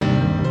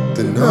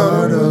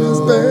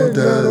Denardo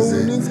does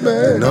it.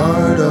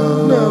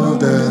 Denardo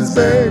does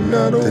it.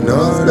 Denardo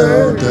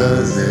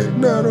does it.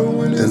 Denardo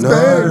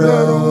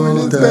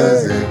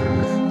does it.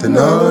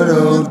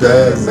 Denardo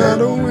does it.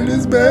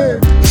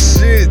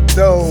 Shit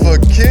though, for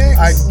kicks,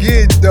 I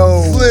get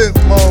though. Flip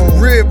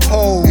mode, rip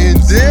hole, and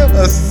dip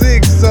a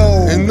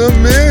 6-0. In the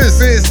miss,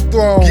 fist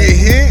thrown, get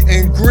hit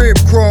and grip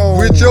chrome.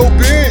 With your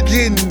bitch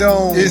getting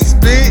done, it's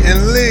spit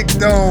and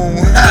licked on.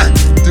 Ha!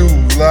 Do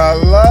la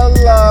la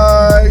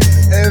life.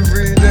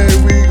 Every day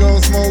we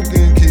gon' smoke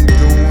and keep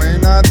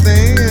doing our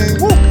thing.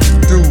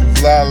 Do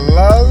la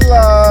la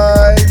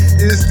life.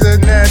 It's the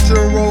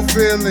natural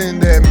feeling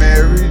that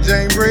Mary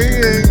Jane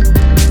brings.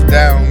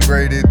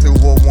 Downgraded to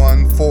a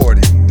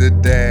 140. The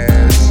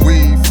dash,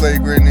 weed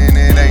flagrant and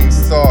it ain't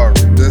sorry.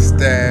 The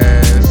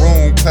stash,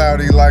 room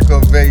cloudy like a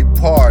vape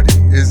party.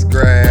 It's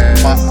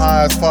grass. My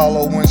eyes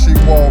follow when she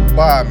walk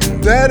by me.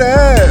 That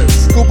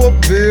ass, scoop a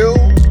bill,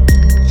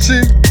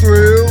 cheap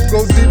thrill.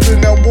 Go deep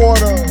in that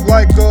water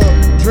like a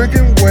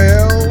drinking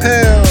well.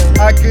 Hell,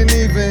 I can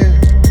even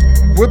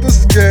whip a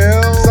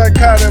scale.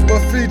 Psychotic but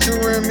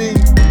featuring me,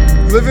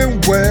 living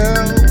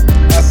well.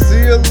 I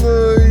see a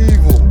little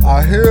evil,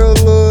 I hear a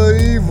little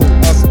evil,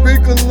 I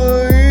speak a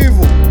little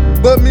evil,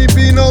 but me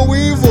be no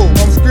evil.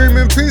 I'm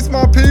screaming peace,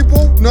 my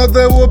people. No,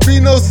 there will be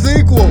no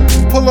sequel.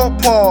 Pull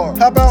up par,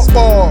 how about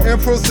spar,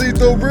 and proceed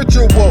the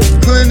ritual.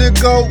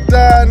 Clinical,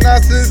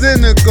 diagnosis,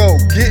 cynical,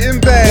 getting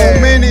bad.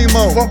 For many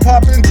more, for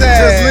popping tags,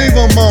 just leave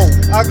them on.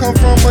 I come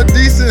from a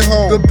decent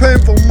home. The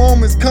painful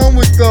moments come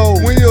with those.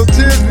 When your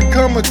tears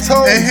become a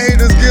toast, and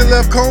haters get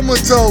left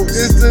comatose.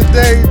 It's the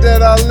day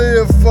that I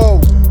live for.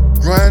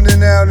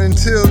 Grinding out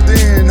until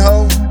then,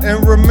 ho.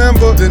 And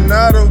remember,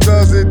 Denardo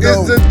does it, though.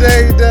 It's the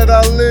day that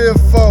I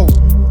live for.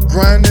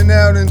 Grinding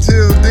out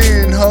until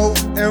then, ho.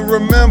 And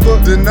remember,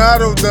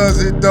 Denardo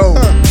does it, though.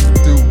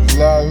 Do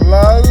la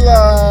la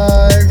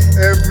life.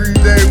 Every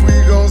day we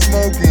gon'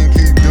 smoke and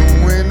keep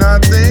doing our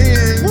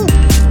thing.